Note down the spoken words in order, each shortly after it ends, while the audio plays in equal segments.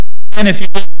And if you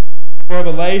look at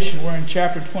Revelation, we're in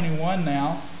chapter 21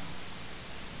 now.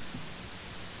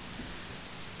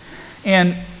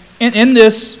 And in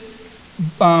this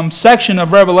section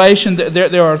of Revelation,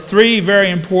 there are three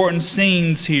very important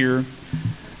scenes here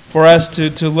for us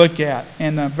to look at,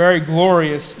 and very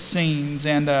glorious scenes.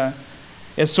 And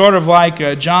it's sort of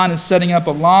like John is setting up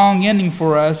a long ending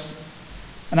for us,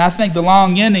 and I think the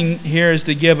long ending here is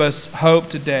to give us hope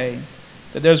today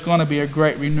that there's going to be a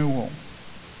great renewal.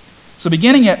 So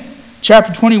beginning at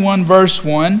chapter 21, verse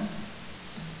 1,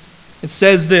 it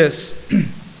says this: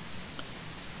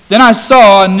 Then I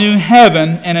saw a new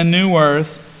heaven and a new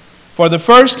earth, for the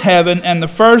first heaven and the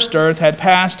first earth had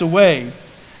passed away,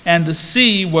 and the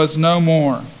sea was no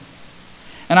more.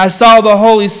 And I saw the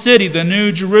holy city, the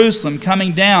new Jerusalem,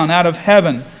 coming down out of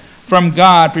heaven from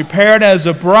God, prepared as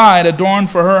a bride adorned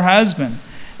for her husband.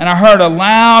 And I heard a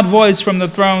loud voice from the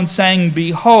throne saying,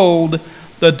 Behold,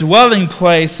 the dwelling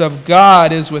place of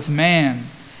God is with man,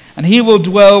 and he will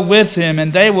dwell with him,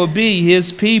 and they will be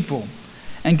his people.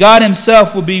 And God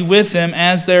himself will be with them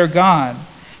as their God.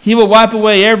 He will wipe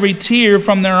away every tear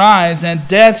from their eyes, and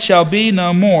death shall be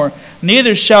no more.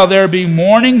 Neither shall there be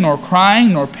mourning, nor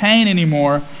crying, nor pain any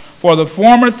more, for the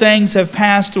former things have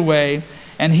passed away.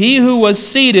 And he who was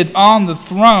seated on the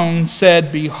throne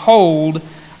said, Behold,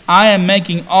 I am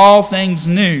making all things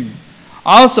new.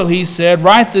 Also he said,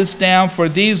 Write this down, for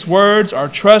these words are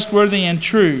trustworthy and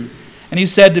true. And he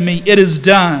said to me, It is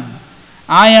done.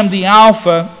 I am the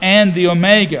Alpha and the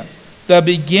Omega, the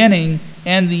beginning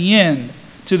and the end.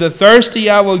 To the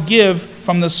thirsty I will give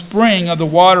from the spring of the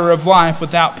water of life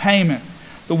without payment.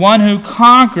 The one who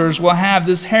conquers will have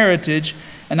this heritage,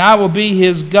 and I will be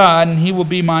his God, and he will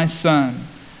be my son.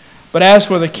 But as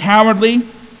for the cowardly,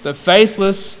 the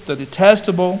faithless, the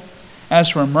detestable, as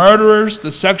for murderers,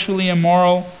 the sexually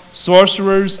immoral,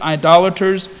 sorcerers,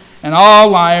 idolaters, and all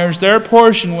liars, their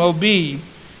portion will be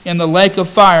in the lake of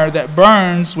fire that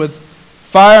burns with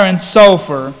fire and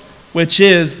sulfur, which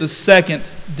is the second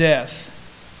death.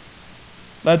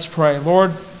 Let's pray.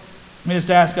 Lord, we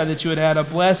just ask, God, that you would add a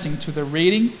blessing to the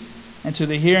reading and to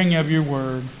the hearing of your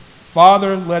word.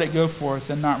 Father, let it go forth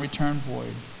and not return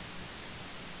void.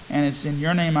 And it's in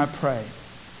your name I pray.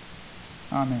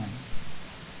 Amen.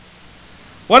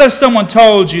 What if someone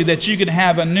told you that you could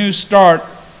have a new start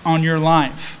on your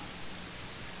life?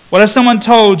 What if someone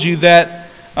told you that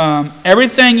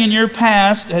everything in your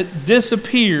past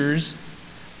disappears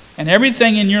and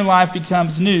everything in your life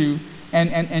becomes new,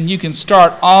 and you can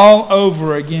start all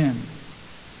over again?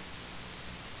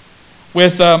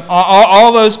 With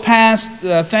all those past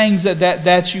things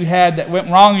that you had that went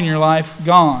wrong in your life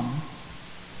gone.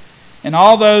 And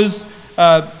all those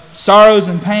sorrows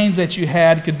and pains that you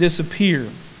had could disappear.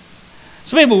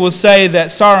 Some people will say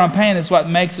that sorrow and pain is what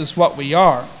makes us what we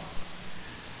are.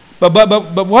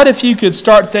 But what if you could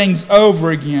start things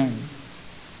over again?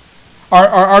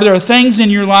 Are there things in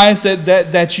your life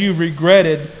that you've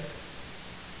regretted?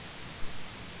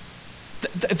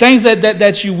 Things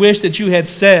that you wish that you had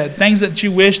said. Things that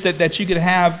you wish that you could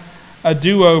have a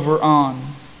do-over on.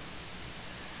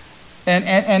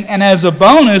 And as a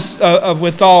bonus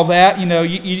with all that,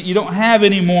 you don't have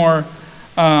any more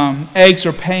aches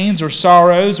or pains or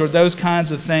sorrows or those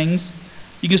kinds of things.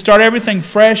 You can start everything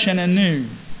fresh and anew.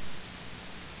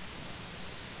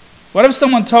 What if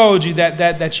someone told you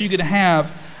that you could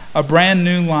have a brand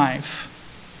new life?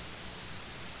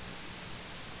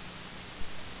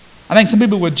 I think some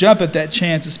people would jump at that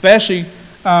chance, especially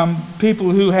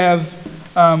people who have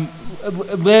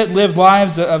lived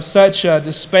lives of such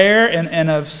despair and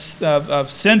of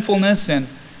sinfulness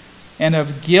and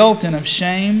of guilt and of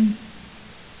shame.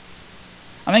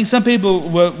 I think some people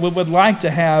would like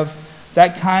to have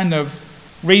that kind of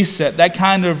reset, that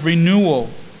kind of renewal,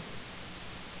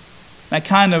 that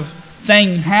kind of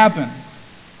thing happen.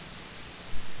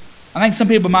 I think some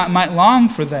people might long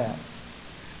for that.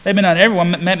 Maybe not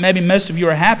everyone. Maybe most of you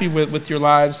are happy with your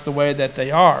lives the way that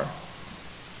they are.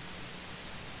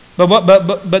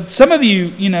 But some of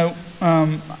you, we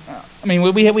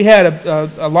had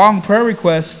a long prayer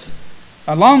requests,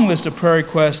 a long list of prayer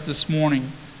requests this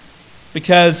morning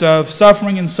because of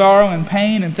suffering and sorrow and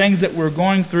pain and things that we're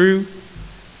going through.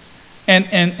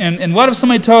 And what if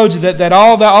somebody told you that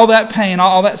all that pain,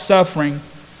 all that suffering,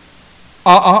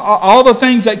 all the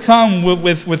things that come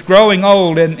with growing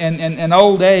old and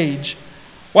old age,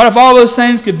 what if all those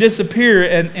things could disappear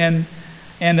and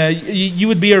you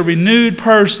would be a renewed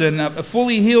person, a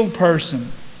fully healed person?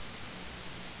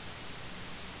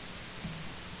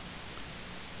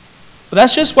 But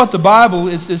that's just what the Bible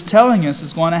is telling us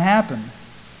is going to happen.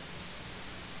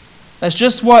 That's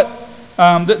just what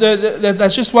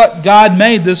That's just what God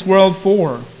made this world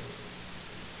for.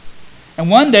 And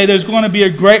one day there's going to be a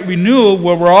great renewal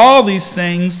where all these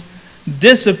things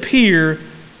disappear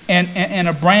and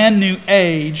a brand new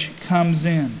age comes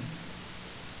in.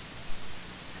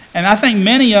 And I think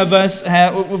many of us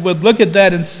would look at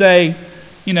that and say,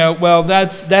 well,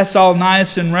 that's all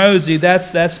nice and rosy.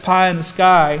 That's pie in the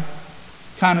sky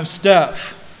kind of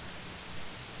stuff.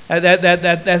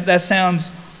 That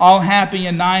sounds all happy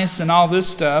and nice and all this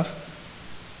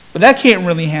stuff. But that can't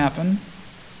really happen.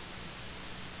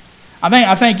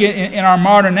 I think in our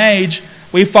modern age,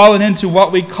 we've fallen into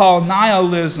what we call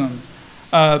nihilism.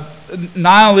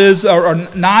 Nihilism, or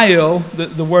nihil,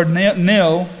 the word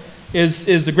nil,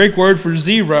 is the Greek word for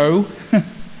zero.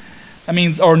 That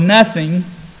means, or nothing.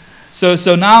 So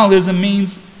nihilism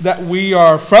means that we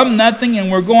are from nothing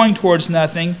and we're going towards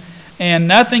nothing, and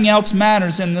nothing else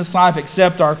matters in this life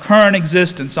except our current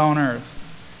existence on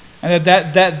earth. And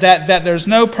that there's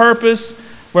no purpose.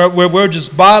 We're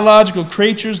just biological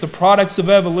creatures, the products of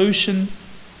evolution.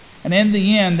 And in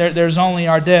the end, there's only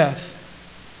our death.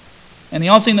 And the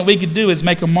only thing that we could do is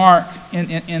make a mark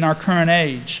in our current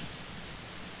age.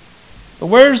 But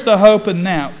where's the hope in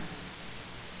that?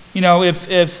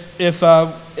 If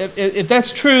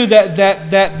that's true,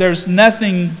 that there's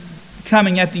nothing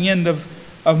coming at the end of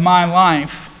my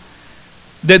life,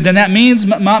 then that means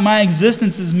my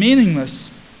existence is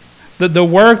meaningless. The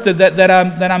work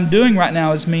that I'm doing right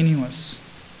now is meaningless.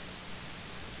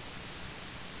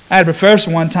 I had a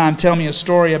professor one time tell me a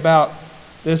story about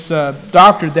this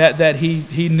doctor that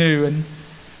he knew, and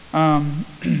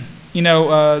he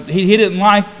didn't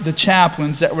like the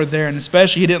chaplains that were there, and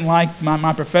especially he didn't like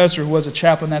my professor, who was a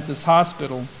chaplain at this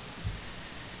hospital.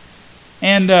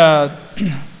 And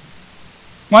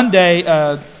one day,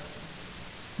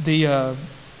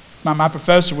 my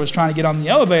professor was trying to get on the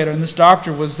elevator, and this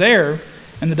doctor was there,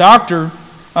 and the doctor,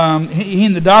 he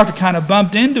and the doctor kind of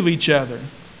bumped into each other.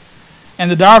 And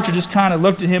the doctor just kind of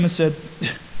looked at him and said,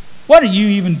 "What are you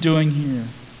even doing here?"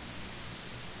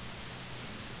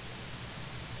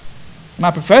 My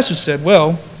professor said,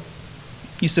 "Well,"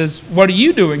 he says, "what are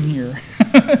you doing here?"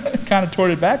 Kind of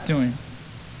torted back to him.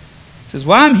 He says,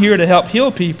 "Well, I'm here to help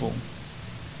heal people."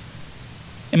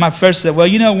 And my professor said, "Well,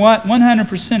 you know what?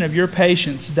 100% of your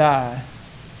patients die."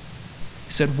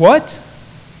 He said, "What?"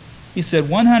 He said,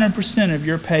 100% of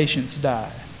your patients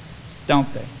die,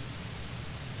 don't they?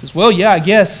 He says, "Well, yeah, I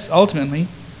guess, ultimately."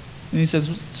 And he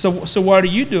says, so what are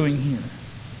you doing here?"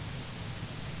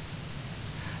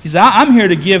 He says, "I'm here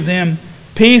to give them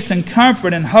peace and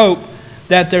comfort and hope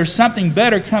that there's something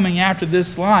better coming after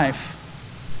this life.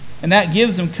 And that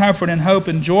gives them comfort and hope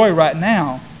and joy right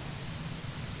now.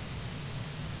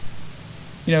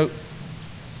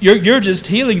 You're just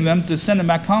healing them to send them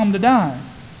back home to die."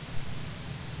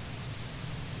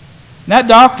 And that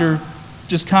doctor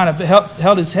just kind of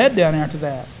held his head down after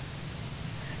that.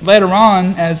 Later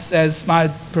on, as my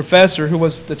professor, who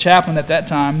was the chaplain at that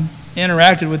time,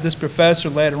 interacted with this professor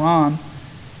later on,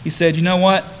 he said, "You know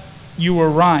what? You were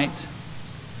right.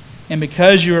 And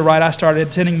because you were right, I started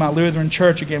attending my Lutheran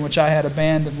church again, which I had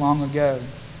abandoned long ago."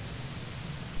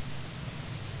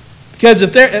 Because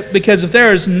if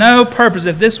there is no purpose,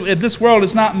 if this world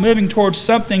is not moving towards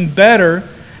something better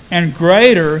and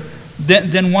greater,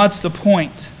 then what's the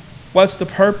point? What's the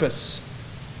purpose?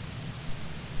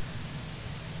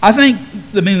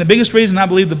 The biggest reason I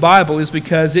believe the Bible is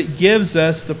because it gives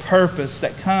us the purpose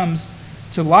that comes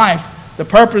to life. The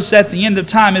purpose at the end of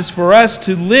time is for us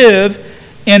to live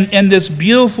in this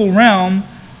beautiful realm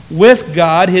with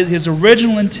God, His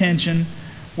original intention,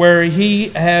 where He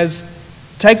has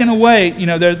taken away,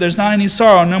 there's not any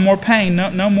sorrow, no more pain,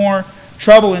 no more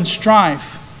trouble and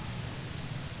strife.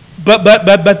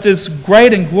 But this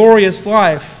great and glorious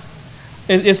life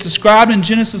is described in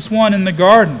Genesis 1 in the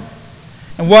garden.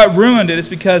 And what ruined it is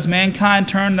because mankind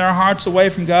turned their hearts away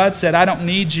from God, said, "I don't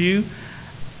need you.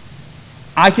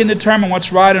 I can determine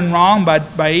what's right and wrong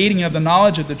by eating of the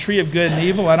knowledge of the tree of good and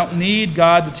evil. I don't need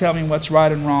God to tell me what's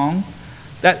right and wrong."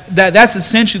 That's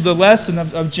essentially the lesson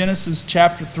of Genesis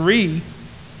chapter 3.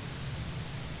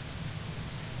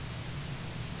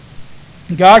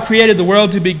 God created the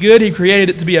world to be good. He created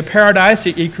it to be a paradise.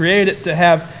 He created it to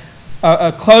have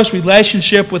a close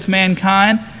relationship with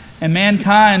mankind. And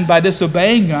mankind, by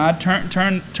disobeying God,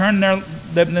 turned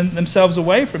themselves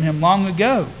away from Him long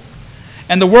ago.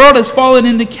 And the world has fallen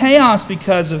into chaos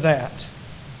because of that.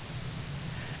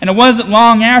 And it wasn't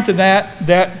long after that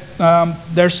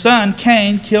their son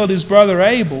Cain killed his brother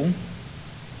Abel. It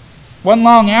wasn't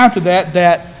long after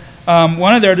that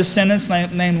one of their descendants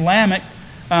named Lamech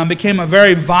became a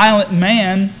very violent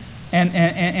man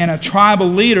and a tribal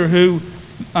leader who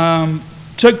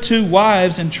took 2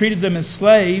 wives and treated them as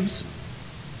slaves.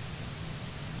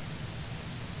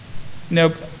 You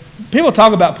know, people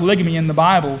talk about polygamy in the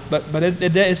Bible, but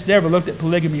it's never looked at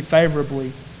polygamy favorably,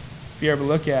 if you ever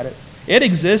look at it. It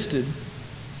existed,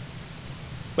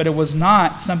 but it was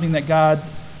not something that God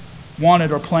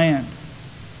wanted or planned.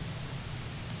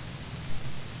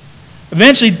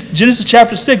 Eventually, Genesis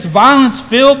chapter 6, violence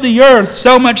filled the earth,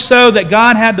 so much so that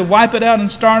God had to wipe it out and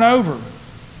start over.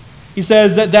 He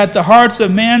says that the hearts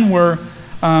of men were,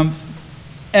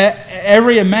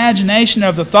 every imagination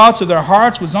of the thoughts of their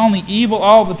hearts was only evil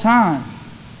all the time.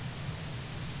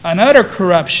 An utter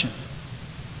corruption.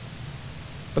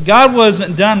 But God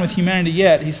wasn't done with humanity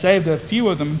yet. He saved a few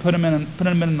of them and put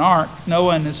them in an ark,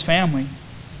 Noah and his family.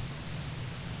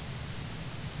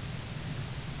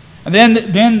 And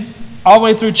then all the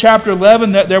way through chapter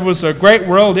 11, there was a great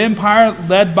world empire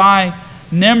led by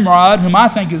Nimrod, whom I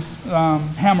think is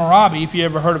Hammurabi, if you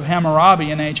ever heard of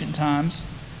Hammurabi in ancient times.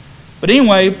 But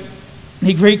anyway,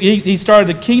 he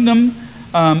started a kingdom,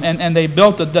 and they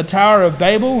built the Tower of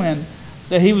Babel, and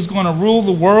that he was going to rule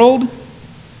the world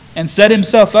and set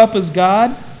himself up as God.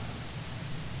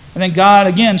 And then God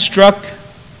again struck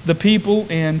the people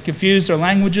and confused their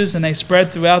languages, and they spread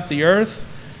throughout the earth.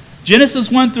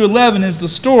 Genesis 1 through 11 is the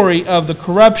story of the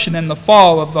corruption and the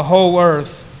fall of the whole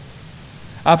earth,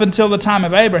 up until the time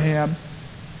of Abraham,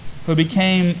 who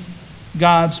became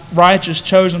God's righteous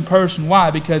chosen person.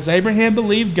 Why? Because Abraham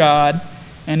believed God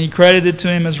and he credited to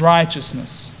him as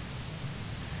righteousness.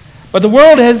 But the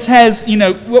world has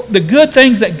the good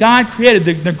things that God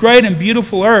created, the great and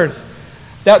beautiful earth,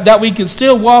 that we can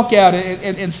still walk out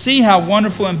and see how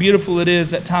wonderful and beautiful it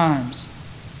is at times,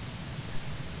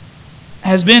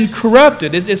 has been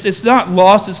corrupted. It's not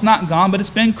lost, it's not gone, but it's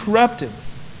been corrupted.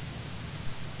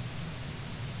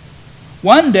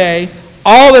 One day,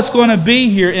 all that's going to be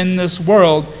here in this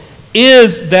world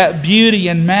is that beauty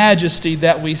and majesty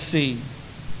that we see.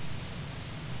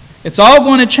 It's all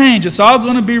going to change. It's all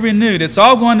going to be renewed. It's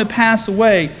all going to pass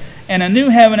away. And a new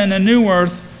heaven and a new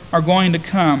earth are going to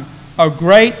come. A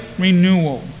great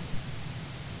renewal.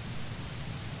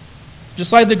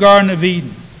 Just like the Garden of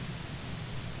Eden.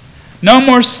 No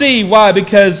more sea. Why?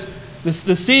 Because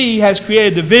the sea has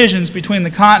created divisions between the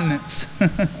continents.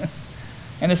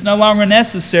 And it's no longer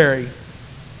necessary.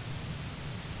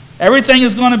 Everything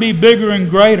is going to be bigger and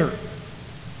greater.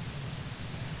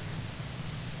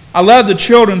 I love the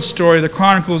children's story, The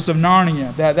Chronicles of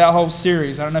Narnia, that whole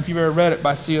series. I don't know if you've ever read it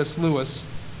by C.S. Lewis.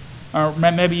 Or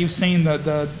maybe you've seen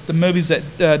the movies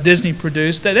that Disney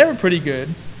produced. They were pretty good.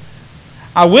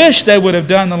 I wish they would have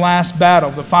done The Last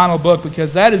Battle, the final book,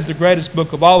 because that is the greatest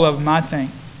book of all of them, I think.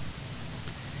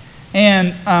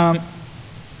 And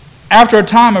after a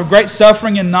time of great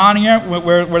suffering in Narnia,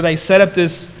 where they set up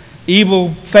this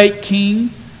evil fake king,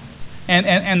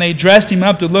 and they dressed him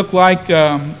up to look like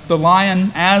the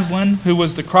lion Aslan, who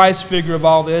was the Christ figure of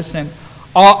all this, and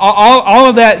all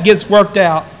of that gets worked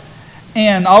out.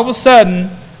 And all of a sudden,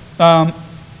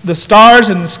 the stars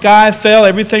in the sky fell,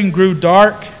 everything grew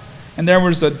dark, and there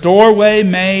was a doorway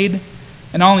made,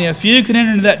 and only a few could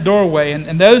enter into that doorway,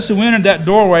 and those who entered that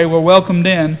doorway were welcomed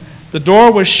in. The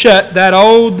door was shut, that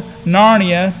old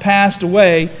Narnia passed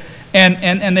away,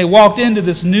 and they walked into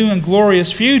this new and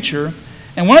glorious future.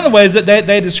 And one of the ways that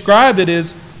they described it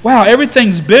is, wow,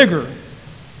 everything's bigger.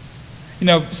 You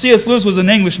know, C.S. Lewis was an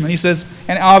Englishman. He says,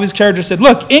 and all of his characters said,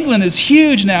 look, England is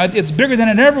huge now. It's bigger than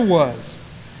it ever was.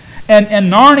 And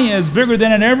Narnia is bigger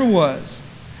than it ever was.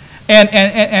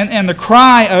 And the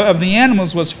cry of the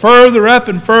animals was further up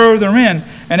and further in.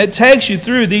 And it takes you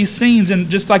through these scenes, and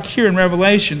just like here in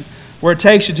Revelation, where it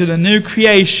takes you to the new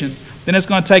creation. Then it's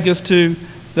going to take us to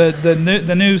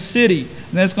the new city.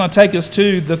 And then it's going to take us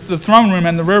to the throne room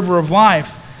and the river of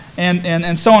life,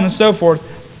 and so on and so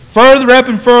forth. Further up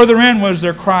and further in was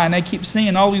their cry, and they keep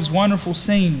seeing all these wonderful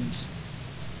scenes.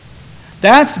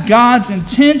 That's God's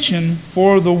intention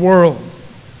for the world.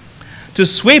 To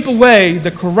sweep away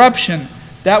the corruption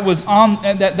that was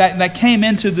that came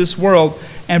into this world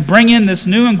and bring in this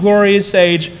new and glorious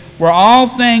age where all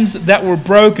things that were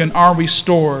broken are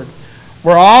restored,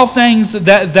 where all things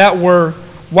that were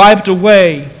wiped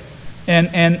away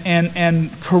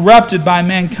and corrupted by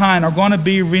mankind are going to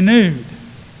be renewed.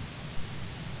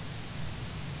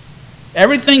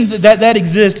 Everything that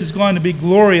exists is going to be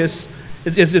glorious.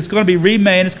 It's going to be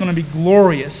remade. It's going to be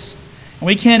glorious. And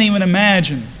we can't even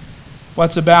imagine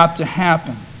what's about to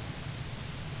happen.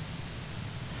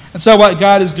 And so what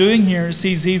God is doing here is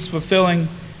He's fulfilling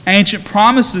ancient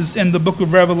promises in the book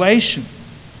of Revelation.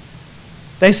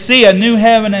 They see a new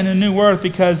heaven and a new earth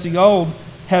because the old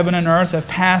heaven and earth have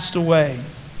passed away.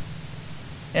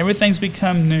 Everything's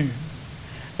become new.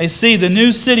 They see the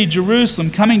new city,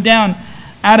 Jerusalem, coming down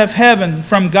out of heaven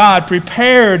from God,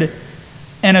 prepared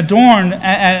and adorned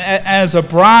as a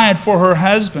bride for her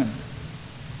husband.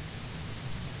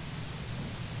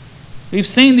 We've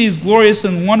seen these glorious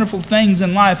and wonderful things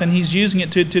in life, and he's using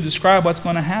it to describe what's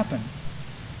going to happen.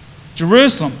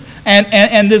 Jerusalem.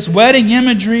 And this wedding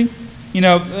imagery,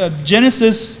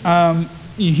 Genesis,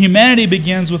 humanity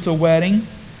begins with a wedding,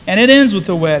 and it ends with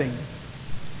a wedding.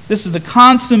 This is the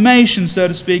consummation, so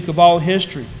to speak, of all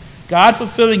history. God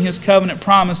fulfilling His covenant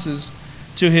promises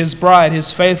to His bride, His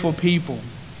faithful people.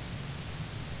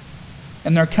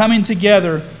 And they're coming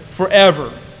together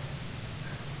forever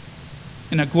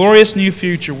in a glorious new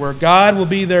future where God will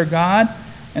be their God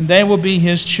and they will be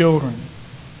His children.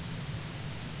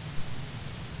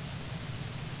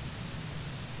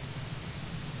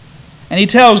 And he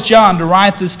tells John to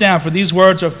write this down, for these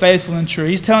words are faithful and true.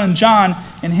 He's telling John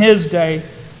in his day,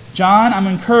 John, I'm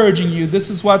encouraging you. This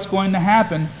is what's going to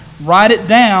happen. Write it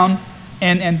down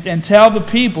and tell the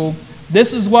people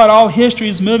this is what all history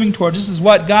is moving towards. This is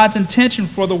what God's intention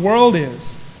for the world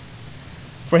is.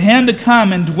 For Him to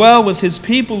come and dwell with His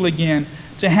people again,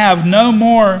 to have no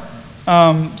more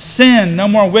sin, no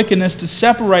more wickedness to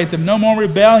separate them, no more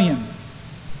rebellion.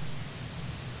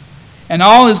 And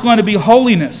all is going to be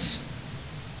holiness.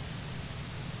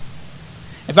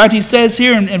 In fact, he says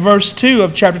here in verse 2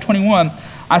 of chapter 21,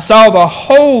 I saw the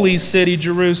holy city,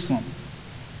 Jerusalem.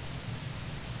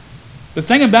 The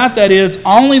thing about that is,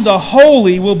 only the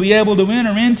holy will be able to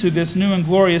enter into this new and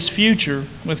glorious future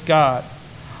with God.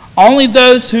 Only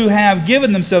those who have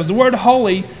given themselves. The word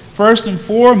holy, first and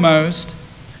foremost,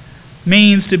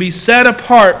 means to be set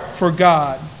apart for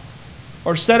God,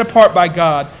 or set apart by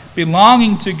God,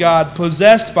 belonging to God,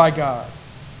 possessed by God.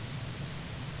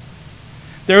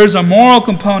 There is a moral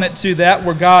component to that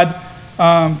where God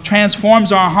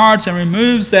transforms our hearts and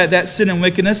removes that sin and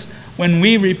wickedness when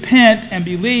we repent and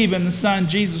believe in the Son,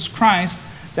 Jesus Christ,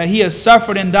 that He has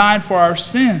suffered and died for our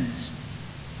sins.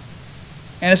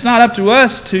 And it's not up to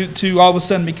us to all of a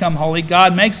sudden become holy.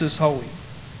 God makes us holy.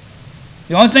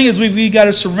 The only thing is we've got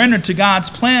to surrender to God's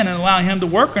plan and allow Him to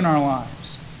work in our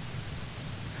lives.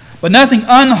 But nothing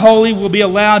unholy will be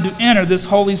allowed to enter this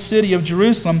holy city of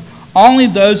Jerusalem. Only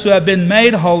those who have been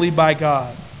made holy by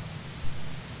God.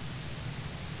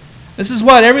 This is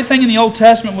what everything in the Old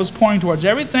Testament was pointing towards.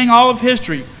 Everything, all of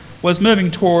history, was moving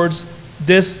towards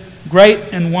this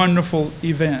great and wonderful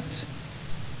event.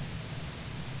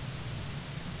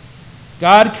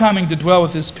 God coming to dwell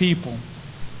with His people.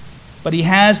 But He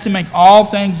has to make all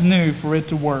things new for it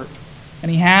to work.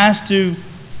 And He has to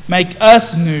make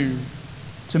us new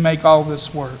to make all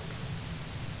this work.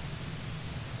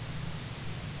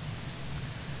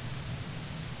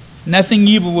 Nothing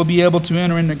evil will be able to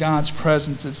enter into God's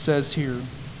presence, it says here.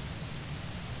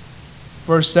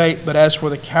 Verse 8, but as for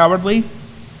the cowardly,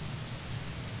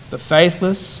 the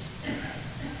faithless,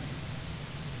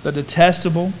 the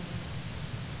detestable,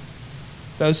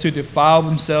 those who defile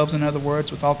themselves, in other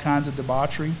words, with all kinds of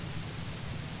debauchery.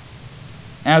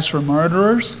 As for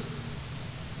murderers,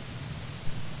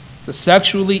 the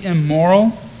sexually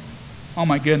immoral, oh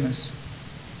my goodness.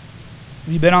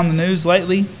 Have you been on the news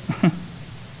lately?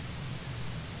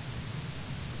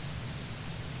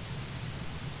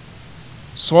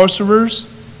 Sorcerers.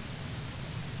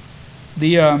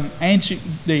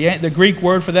 The Greek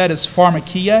word for that is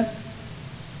pharmakia,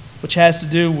 which has to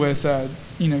do with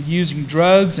using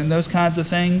drugs and those kinds of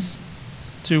things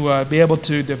to be able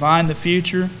to divine the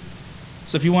future.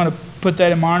 So if you want to put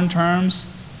that in modern terms,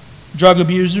 drug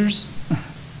abusers,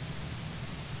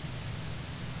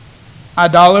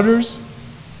 idolaters,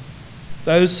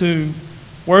 those who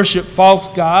worship false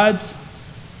gods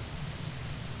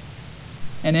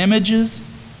and images.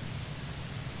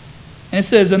 And it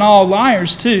says, and all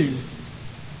liars too.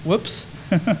 Whoops.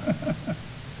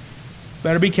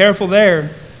 Better be careful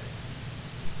there.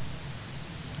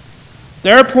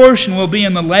 Their portion will be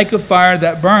in the lake of fire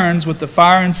that burns with the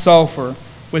fire and sulfur,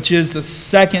 which is the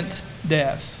second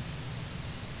death.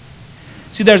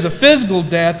 See, there's a physical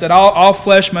death that all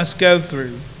flesh must go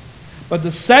through. But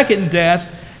the second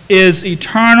death is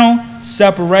eternal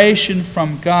separation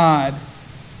from God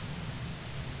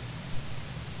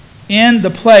in the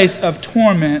place of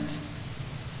torment,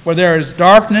 where there is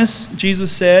darkness,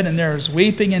 Jesus said, and there is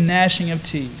weeping and gnashing of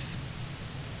teeth.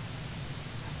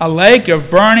 A lake of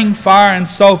burning fire and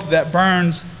sulfur that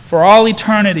burns for all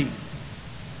eternity.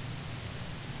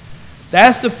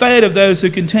 That's the fate of those who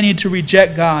continue to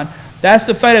reject God. That's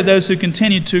the fate of those who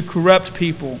continue to corrupt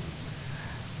people.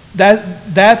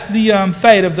 That's the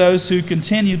fate of those who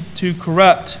continue to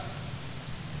corrupt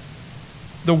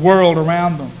the world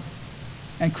around them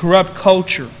and corrupt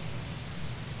culture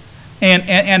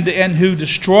and who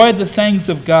destroy the things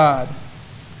of God.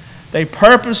 They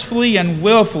purposefully and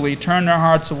willfully turn their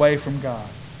hearts away from God.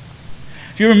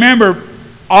 If you remember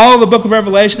all the book of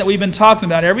Revelation that we've been talking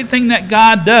about, everything that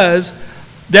God does,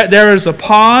 there is a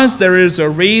pause, there is a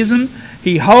reason.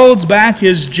 He holds back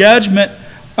His judgment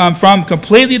from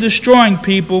completely destroying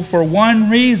people for one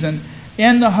reason,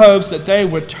 in the hopes that they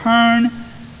would turn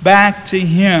back to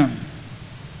Him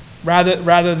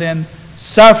rather than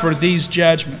suffer these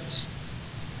judgments.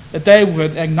 That they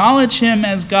would acknowledge Him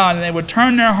as God and they would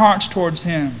turn their hearts towards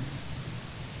Him.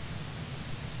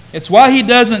 It's why He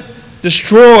doesn't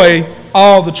destroy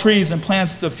all the trees and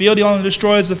plants of the field. He only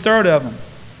destroys a third of them.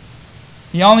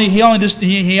 He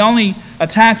only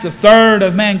attacks a third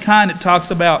of mankind, it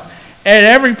talks about. At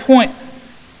every point,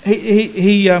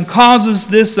 He causes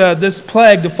this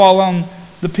plague to fall on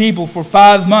the people for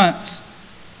 5 months.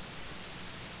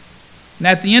 And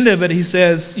at the end of it, He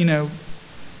says,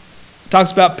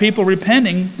 talks about people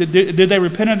repenting. Did they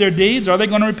repent of their deeds? Are they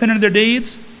going to repent of their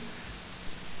deeds?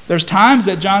 There's times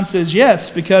that John says yes,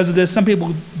 because of this. Some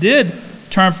people did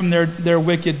turn from their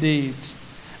wicked deeds.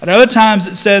 At other times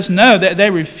it says no, that they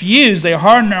refuse. They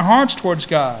harden their hearts towards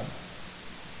God.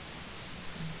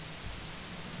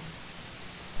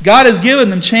 God has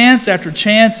given them chance after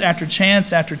chance after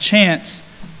chance after chance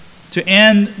to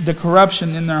end the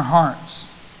corruption in their hearts.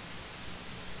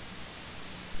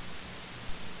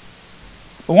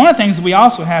 But one of the things that we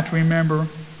also have to remember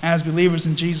as believers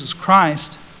in Jesus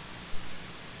Christ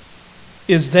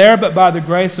is there but by the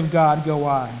grace of God go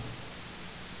I.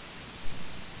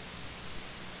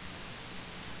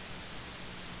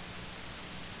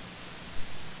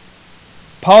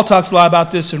 Paul talks a lot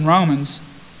about this in Romans.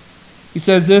 He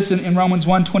says this in Romans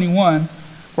 1:21,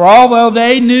 for although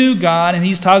they knew God, and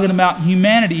he's talking about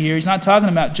humanity here, he's not talking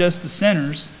about just the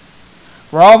sinners.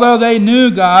 For although they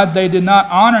knew God, they did not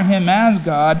honor Him as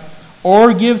God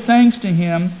or give thanks to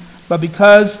Him, but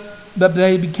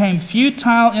they became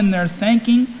futile in their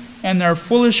thinking, and their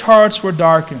foolish hearts were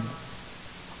darkened.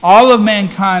 All of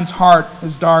mankind's heart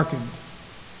is darkened.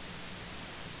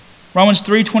 Romans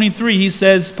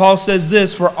 3:23, Paul says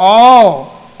this, for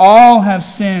all have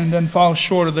sinned and fall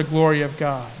short of the glory of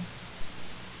God.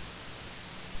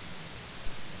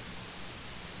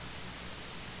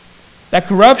 That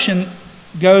corruption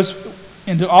goes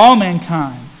into all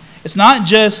mankind. It's not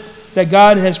just that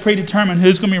God has predetermined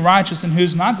who's going to be righteous and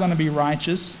who's not going to be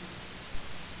righteous.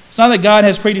 It's not that God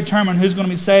has predetermined who's going to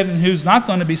be saved and who's not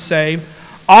going to be saved.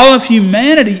 All of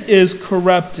humanity is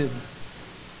corrupted.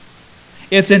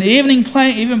 It's an even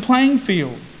playing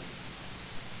field.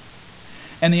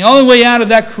 And the only way out of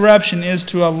that corruption is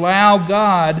to allow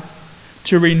God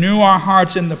to renew our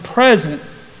hearts in the present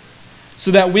so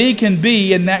that we can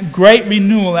be in that great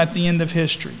renewal at the end of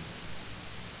history.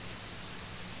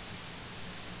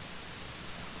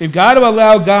 We've got to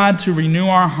allow God to renew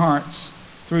our hearts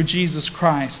through Jesus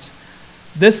Christ.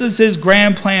 This is His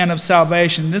grand plan of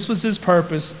salvation. This was His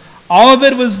purpose. All of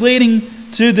it was leading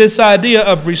to this idea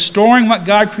of restoring what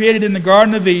God created in the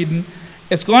Garden of Eden.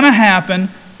 It's going to happen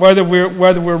whether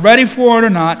we're ready for it or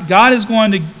not. God is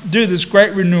going to do this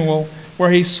great renewal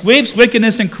where He sweeps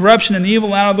wickedness and corruption and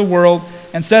evil out of the world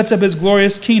and sets up His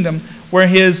glorious kingdom where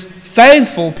His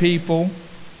faithful people,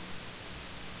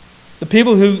 the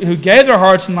people who gave their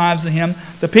hearts and lives to Him,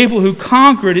 the people who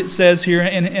conquered, it says here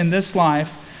in this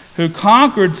life, who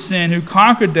conquered sin, who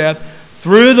conquered death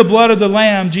through the blood of the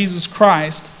Lamb, Jesus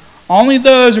Christ, only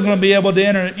those are going to be able to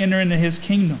enter into His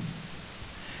kingdom.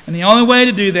 And the only way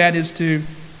to do that is to,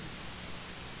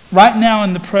 right now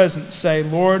in the present, say,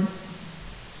 Lord,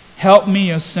 help me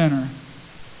a sinner.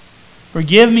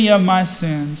 Forgive me of my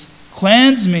sins.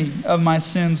 Cleanse me of my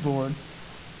sins, Lord.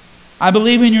 I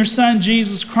believe in your Son,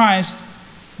 Jesus Christ,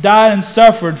 died and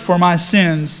suffered for my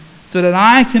sins so that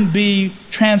I can be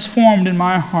transformed in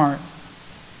my heart.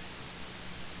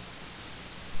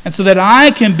 And so that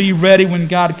I can be ready when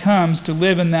God comes to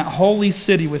live in that holy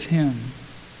city with Him.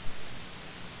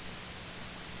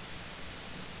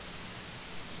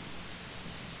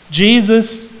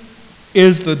 Jesus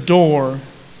is the door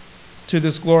to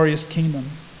this glorious kingdom.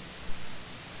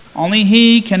 Only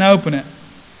He can open it,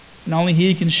 and only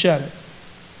He can shut it.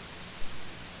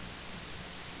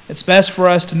 It's best for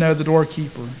us to know the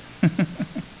doorkeeper.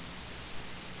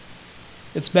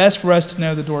 It's best for us to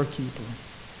know the doorkeeper.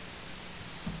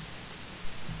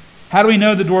 How do we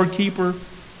know the doorkeeper?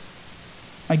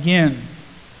 Again,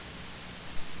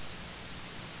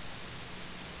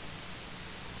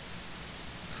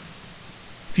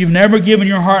 If you've never given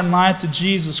your heart and life to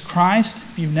Jesus Christ,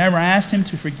 if you've never asked Him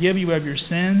to forgive you of your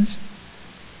sins,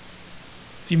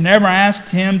 if you've never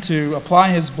asked Him to apply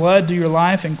His blood to your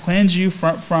life and cleanse you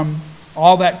from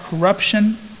all that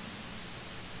corruption,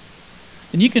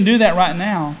 then you can do that right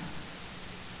now.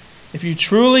 If you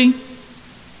truly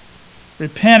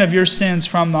repent of your sins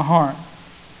from the heart,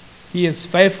 He is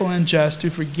faithful and just to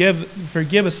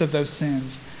forgive us of those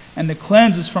sins and to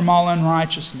cleanse us from all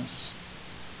unrighteousness.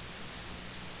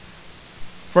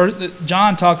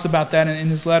 John talks about that in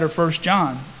his letter, 1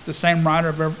 John, the same writer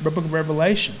of the book of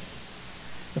Revelation.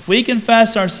 If we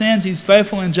confess our sins, He's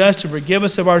faithful and just to forgive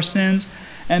us of our sins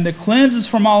and to cleanse us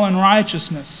from all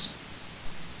unrighteousness.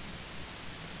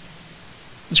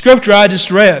 The scripture I just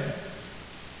read,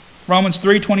 Romans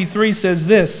 3:23, says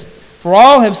this, "For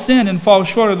all have sinned and fall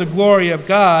short of the glory of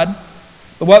God,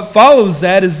 but what follows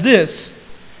that is this,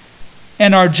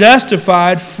 and are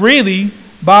justified freely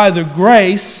by the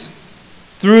grace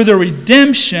through the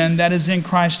redemption that is in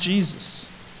Christ Jesus."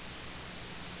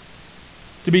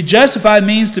 To be justified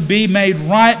means to be made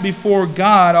right before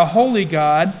God, a holy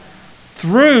God,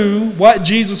 through what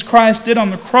Jesus Christ did on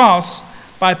the cross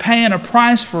by paying a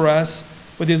price for us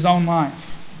with His own life.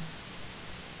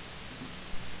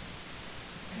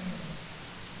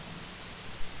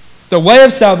 The way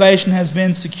of salvation has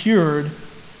been secured.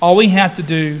 All we have to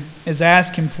do is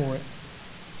ask Him for it.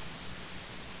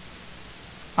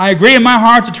 I agree in my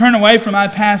heart to turn away from my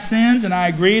past sins, and I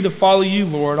agree to follow You,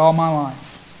 Lord, all my life.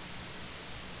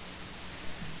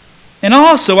 And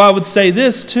also, I would say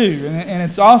this too, and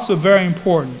it's also very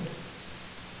important.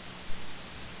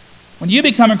 When you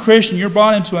become a Christian, you're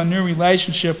brought into a new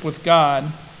relationship with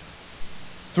God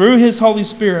through His Holy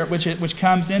Spirit, which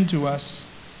comes into us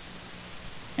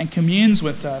and communes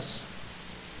with us.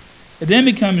 It then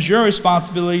becomes your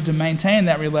responsibility to maintain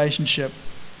that relationship.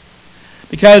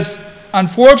 Because,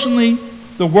 unfortunately,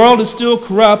 the world is still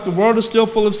corrupt, the world is still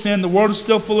full of sin, the world is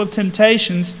still full of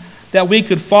temptations that we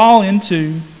could fall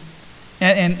into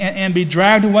and be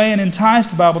dragged away and enticed,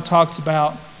 the Bible talks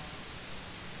about.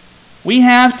 We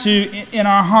have to, in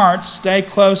our hearts, stay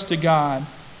close to God.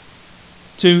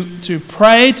 To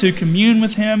pray, to commune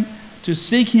with Him, to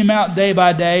seek Him out day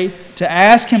by day, to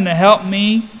ask Him to help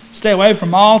me stay away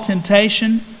from all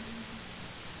temptation.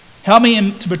 Help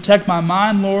me to protect my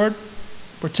mind, Lord.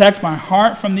 Protect my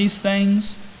heart from these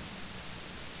things.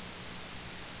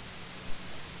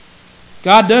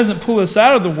 God doesn't pull us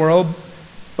out of the world,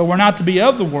 but we're not to be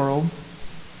of the world.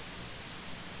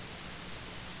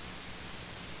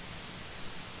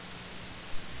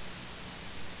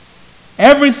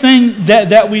 Everything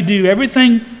that we do, every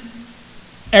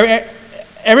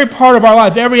part of our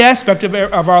life, every aspect of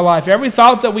our life, every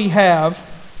thought that we have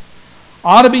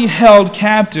ought to be held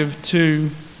captive to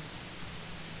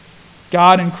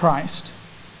God and Christ.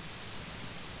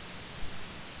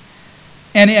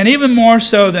 And even more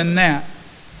so than that,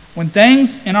 when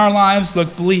things in our lives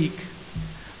look bleak,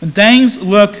 when things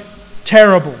look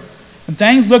terrible, when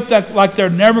things look like they're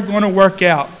never going to work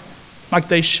out like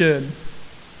they should,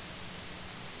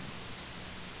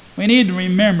 we need to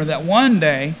remember that one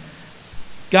day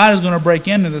God is going to break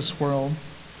into this world.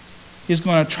 He's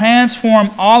going to transform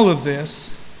all of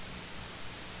this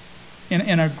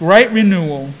in a great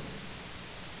renewal.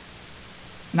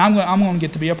 And I'm going to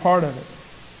get to be a part of it.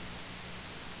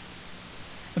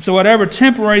 And so whatever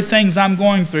temporary things I'm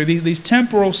going through, these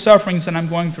temporal sufferings that I'm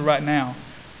going through right now,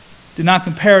 do not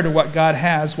compare to what God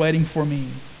has waiting for me.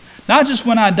 Not just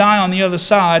when I die on the other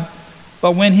side,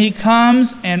 but when He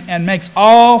comes and makes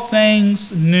all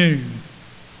things new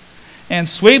and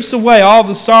sweeps away all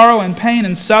the sorrow and pain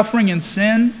and suffering and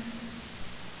sin.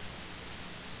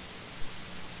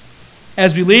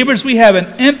 As believers, we have an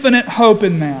infinite hope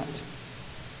in that.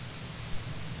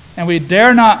 And we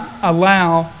dare not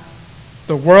allow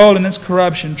the world and its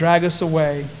corruption drag us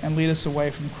away and lead us away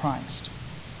from Christ.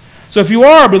 So if you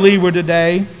are a believer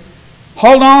today,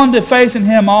 hold on to faith in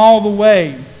Him all the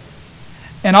way.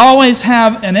 And always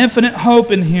have an infinite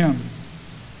hope in Him.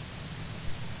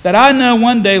 That I know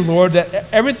one day, Lord, that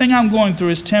everything I'm going through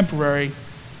is temporary.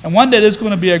 And one day there's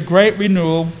going to be a great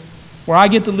renewal where I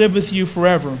get to live with You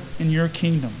forever in Your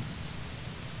kingdom.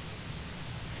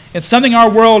 It's something our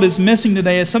world is missing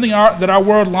today. It's something that our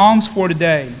world longs for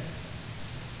today.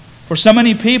 For so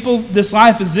many people, this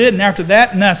life is it, and after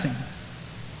that, nothing.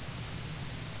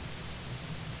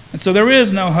 And so there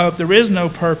is no hope. There is no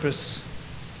purpose.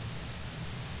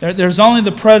 There's only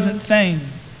the present thing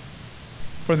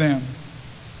for them.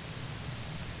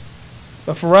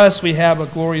 But for us, we have a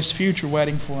glorious future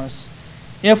waiting for us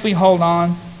if we hold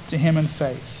on to Him in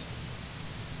faith.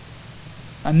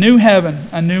 A new heaven,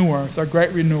 a new earth, a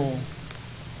great renewal.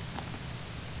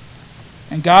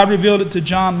 And God revealed it to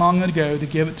John long ago to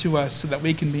give it to us so that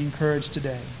we can be encouraged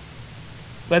today.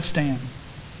 Let's stand.